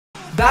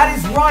That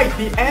is right,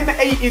 the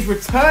M8 is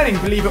returning,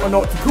 believe it or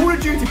not, to Call of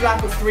Duty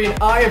Black Ops 3,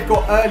 and I have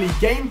got early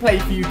gameplay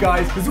for you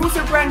guys. There's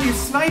also a brand new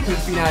sniper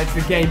that's been added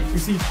to the game. You'll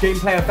see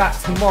gameplay of that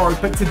tomorrow,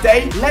 but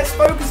today, let's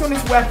focus on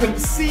this weapon,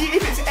 see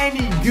if it's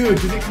any good.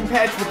 Does it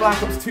compare to the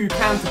Black Ops 2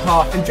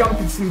 counterpart, and jump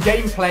into some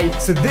gameplay.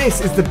 So this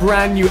is the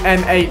brand new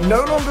M8,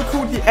 no longer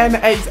called the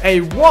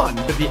M8A1,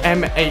 but the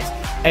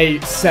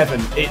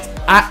M8A7. It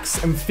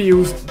acts and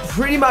feels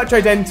pretty much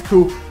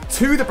identical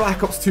to the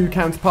Black Ops 2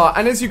 counterpart,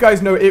 and as you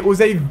guys know, it was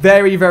a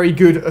very, very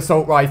good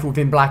assault rifle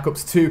within Black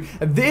Ops 2.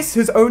 This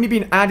has only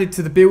been added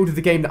to the build of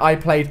the game that I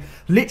played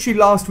literally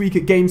last week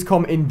at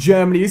Gamescom in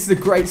Germany. This is a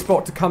great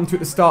spot to come to at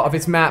the start of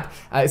this map.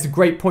 It's a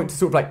great point to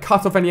sort of like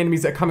cut off any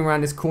enemies that are coming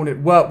around this corner. It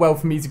worked well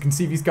for me. As you can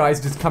see, these guys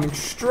are just coming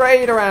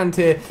straight around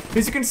here.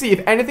 As you can see,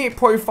 if anything, it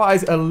probably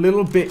fires a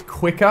little bit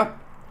quicker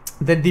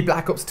than the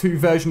Black Ops 2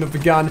 version of the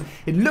gun.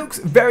 It looks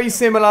very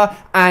similar,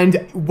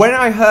 and when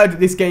I heard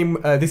this gun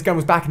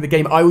was back in the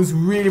game, I was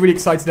really, really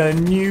excited, and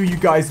I knew you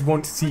guys would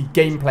want to see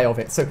gameplay of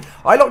it. So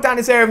I locked down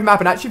this area of the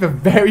map, and actually have a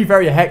very,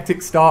 very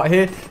hectic start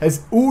here,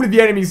 as all of the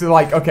enemies are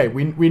like, okay,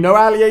 we know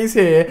Allier's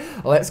here,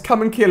 let's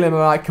come and kill him. I'm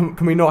like,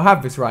 can we not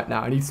have this right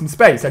now? I need some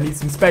space, I'm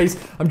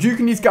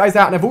juking these guys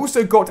out, and I've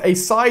also got a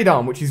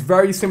sidearm, which is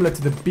very similar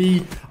to the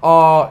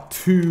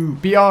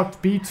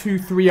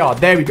B23R,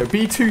 there we go,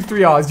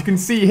 B23R, as you can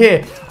see here.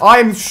 I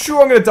am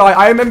sure I'm going to die.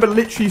 I remember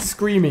literally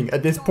screaming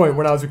at this point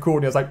when I was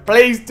recording. I was like,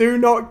 please do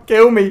not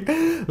kill me.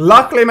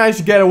 Luckily, I managed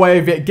to get away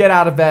with it, get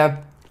out of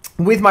there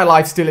with my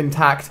life still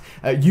intact,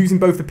 using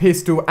both the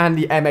pistol and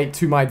the M8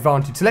 to my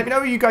advantage. So let me know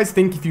what you guys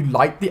think, if you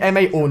like the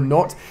M8 or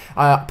not.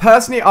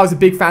 Personally, I was a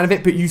big fan of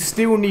it, but you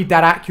still need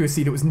that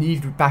accuracy that was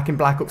needed back in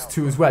Black Ops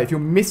 2 as well. If you're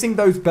missing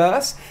those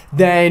bursts,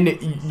 then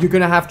you're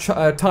going to have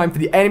time for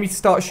the enemy to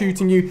start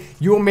shooting you.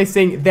 You're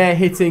missing, they're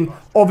hitting.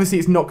 Obviously,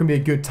 it's not going to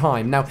be a good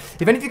time. Now,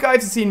 if any of you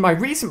guys have seen my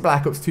recent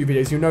Black Ops 2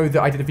 videos, you'll know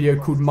that I did a video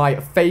called My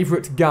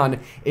Favorite Gun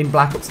in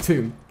Black Ops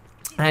 2.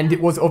 And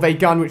it was of a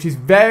gun which is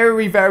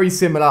very, very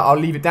similar. I'll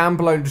leave it down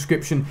below in the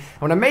description.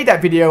 And when I made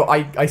that video,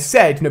 I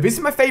said, you know, this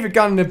is my favorite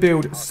gun in the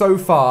build so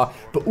far,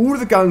 but all of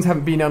the guns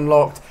haven't been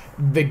unlocked.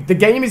 The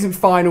game isn't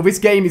final. This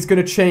game is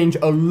going to change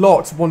a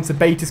lot once the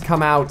betas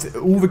come out.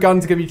 All the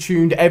guns are going to be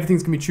tuned.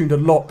 Everything's going to be tuned a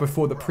lot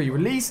before the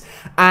pre-release.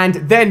 And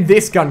then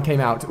this gun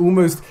came out.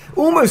 Almost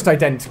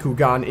identical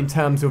gun in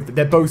terms of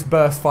they're both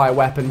burst fire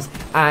weapons.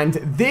 And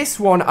this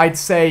one, I'd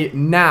say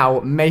now,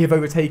 may have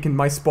overtaken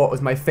my spot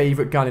as my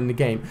favorite gun in the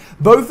game.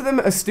 Both of them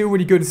are still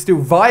really good, still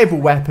viable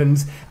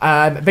weapons.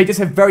 They just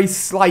have very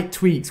slight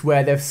tweaks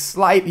where they're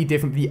slightly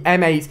different. The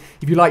M8,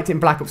 if you liked it in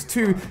Black Ops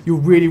 2, you'll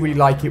really, really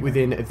like it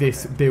within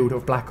this build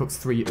of Black Ops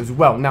 3 as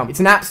well. Now, it's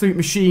an absolute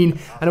machine,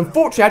 and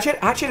unfortunately, I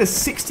actually had a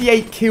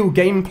 68 kill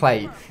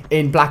gameplay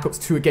in Black Ops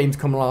 2 at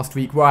Gamescom last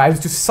week, where I was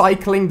just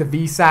cycling the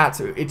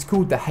VSAT. It's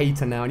called the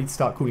Hater now. I need to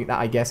start calling it that,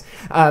 I guess.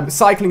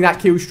 Cycling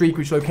that kill streak,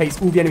 which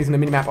locates all the enemies in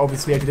the minimap.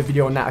 Obviously, I did a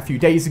video on that a few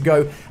days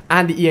ago,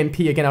 and the EMP,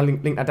 again, I'll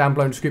link that down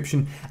below in the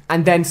description.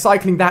 And then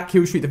cycling that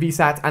kill streak, the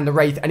VSAT, and the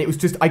Wraith, and it was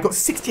just, I got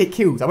 68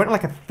 kills. I went on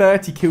like a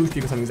 30 kill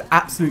streak or something. It was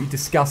absolutely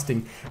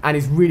disgusting, and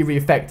is really,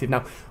 really effective.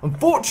 Now,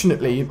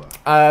 unfortunately,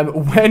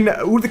 when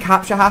all the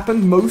capture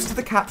happens, most of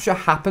the capture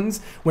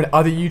happens when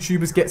other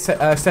YouTubers get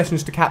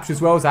sessions to capture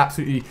as well. It's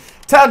absolutely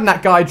telling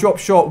that guy, drop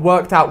shot,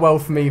 worked out well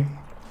for me.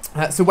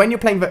 So when you're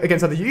playing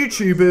against other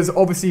YouTubers,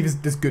 obviously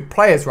there's good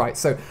players, right?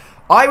 So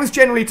I was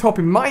generally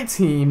topping my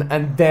team,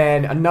 and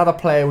then another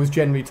player was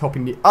generally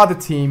topping the other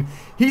team.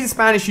 He's a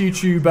Spanish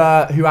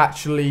YouTuber who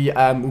actually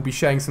will be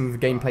sharing some of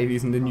the gameplay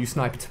using the new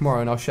sniper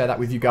tomorrow, and I'll share that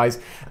with you guys.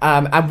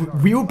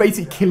 And we were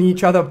basically killing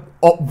each other,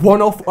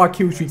 one off our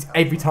kill streaks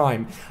every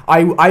time.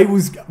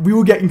 We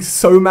were getting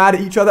so mad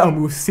at each other, and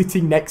we were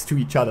sitting next to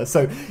each other.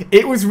 So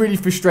it was really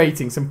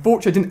frustrating. So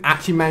unfortunately, I didn't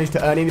actually manage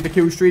to earn any of the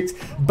kill streaks,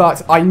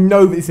 but I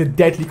know that it's a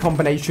deadly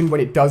combination when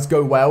it does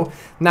go well.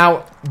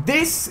 Now,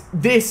 this,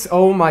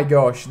 oh my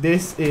gosh,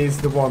 this is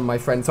the one, my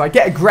friend. So I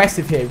get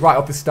aggressive here right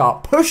off the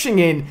start, pushing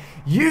in,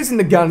 using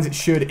the guns it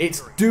should.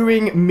 It's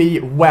doing me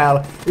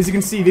well. As you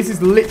can see, this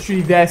is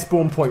literally their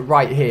spawn point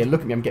right here.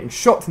 Look at me, I'm getting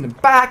shots in the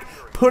back,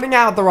 pulling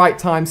out at the right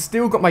time,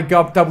 still got my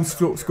double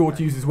score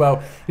to use as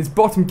well. This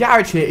bottom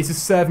garage here is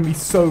just serving me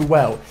so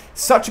well.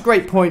 Such a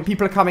great point.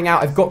 People are coming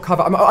out, I've got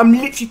cover. I'm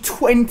literally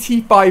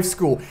 25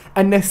 score,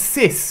 an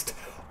assist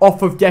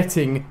off of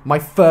getting my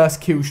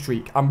first kill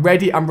streak. I'm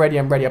ready.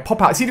 I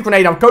pop out, I see the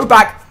grenade, I'll go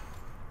back.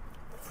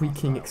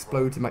 Freaking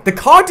exploded. The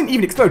car didn't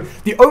even explode.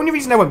 The only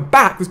reason I went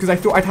back was because I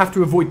thought I'd have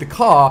to avoid the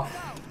car.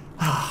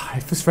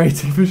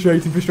 Frustrating.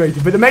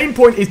 But the main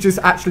point is just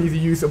actually the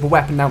use of a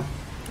weapon. Now,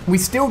 we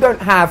still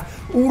don't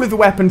have all of the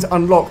weapons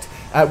unlocked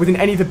within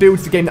any of the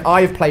builds of the game that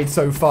I have played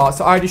so far.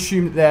 So I'd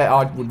assume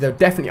that there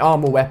definitely are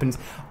more weapons.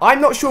 I'm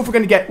not sure if we're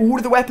going to get all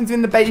of the weapons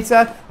in the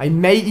beta. I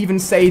may even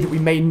say that we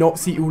may not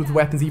see all of the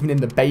weapons even in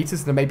the beta,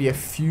 so there may be a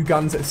few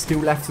guns that are still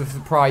left as a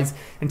surprise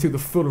until the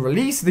full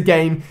release of the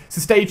game. So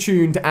stay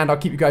tuned, and I'll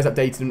keep you guys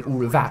updated on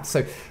all of that.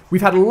 So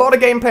we've had a lot of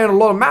gameplay on a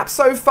lot of maps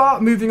so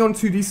far. Moving on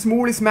to the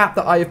smallest map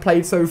that I have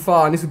played so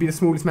far, and this would be the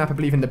smallest map, I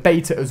believe, in the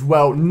beta as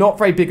well. Not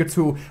very big at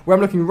all. Where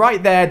I'm looking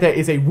right there, there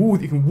is a wall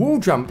that you can wall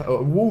jump,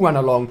 or wall run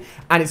along,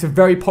 and it's a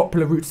very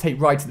popular route to take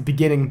right at the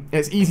beginning. And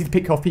it's easy to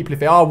pick off people if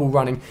they are wall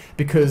running,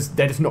 because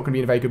they're just not going to be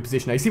in a very good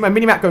position. Now, you see my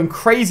minimap going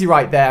crazy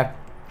right there.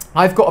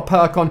 I've got a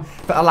perk on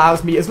that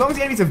allows me, as long as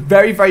the enemies are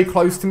very, very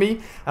close to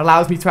me,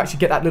 allows me to actually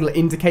get that little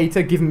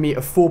indicator, giving me a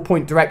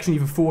 4-point direction,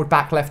 either forward,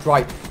 back, left,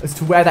 right, as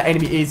to where that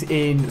enemy is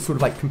in sort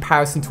of like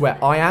comparison to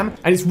where I am.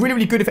 And it's really,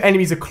 really good if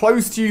enemies are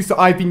close to you, so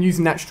I've been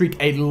using that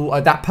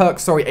that perk,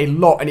 a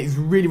lot, and it's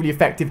really, really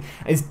effective.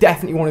 And it's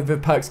definitely one of the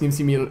perks you're going to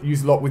see me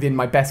use a lot within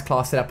my best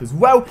class setup as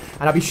well.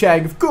 And I'll be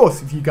sharing, of course,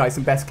 with you guys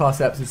some best class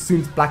setups as soon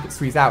as Black Ops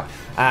 3 is out,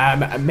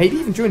 and maybe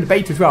even during the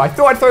beta as well. I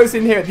thought I'd throw this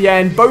in here at the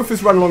end. Both of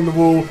us run along the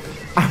wall,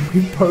 and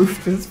we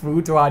both just fall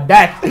to our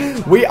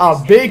death. We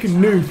are big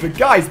noobs. But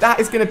guys, that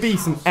is going to be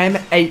some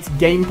M8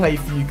 gameplay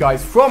for you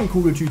guys from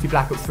Call of Duty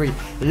Black Ops 3.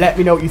 Let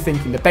me know what you're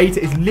thinking. The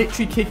beta is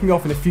literally kicking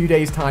off in a few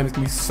days' time. There's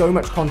going to be so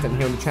much content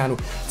here on the channel.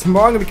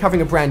 Tomorrow I'm going to be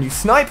covering a brand new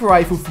sniper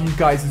rifle for you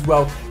guys as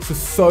well.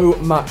 So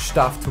much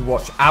stuff to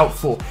watch out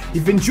for. If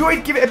you've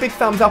enjoyed, give it a big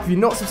thumbs up. If you're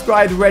not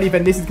subscribed already,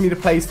 then this is going to be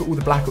the place for all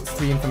the Black Ops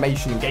 3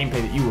 information and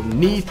gameplay that you will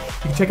need. You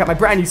can check out my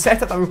brand new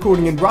setup that I'm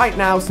recording in right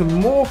now. Some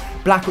more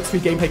Black Ops 3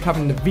 gameplay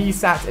covering the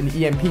VSAT and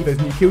the EMP, those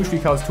new kill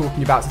streak I was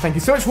talking about. So thank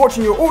you so much for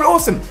watching. You're all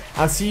awesome.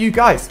 I'll see you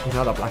guys in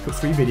another Black Ops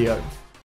 3 video.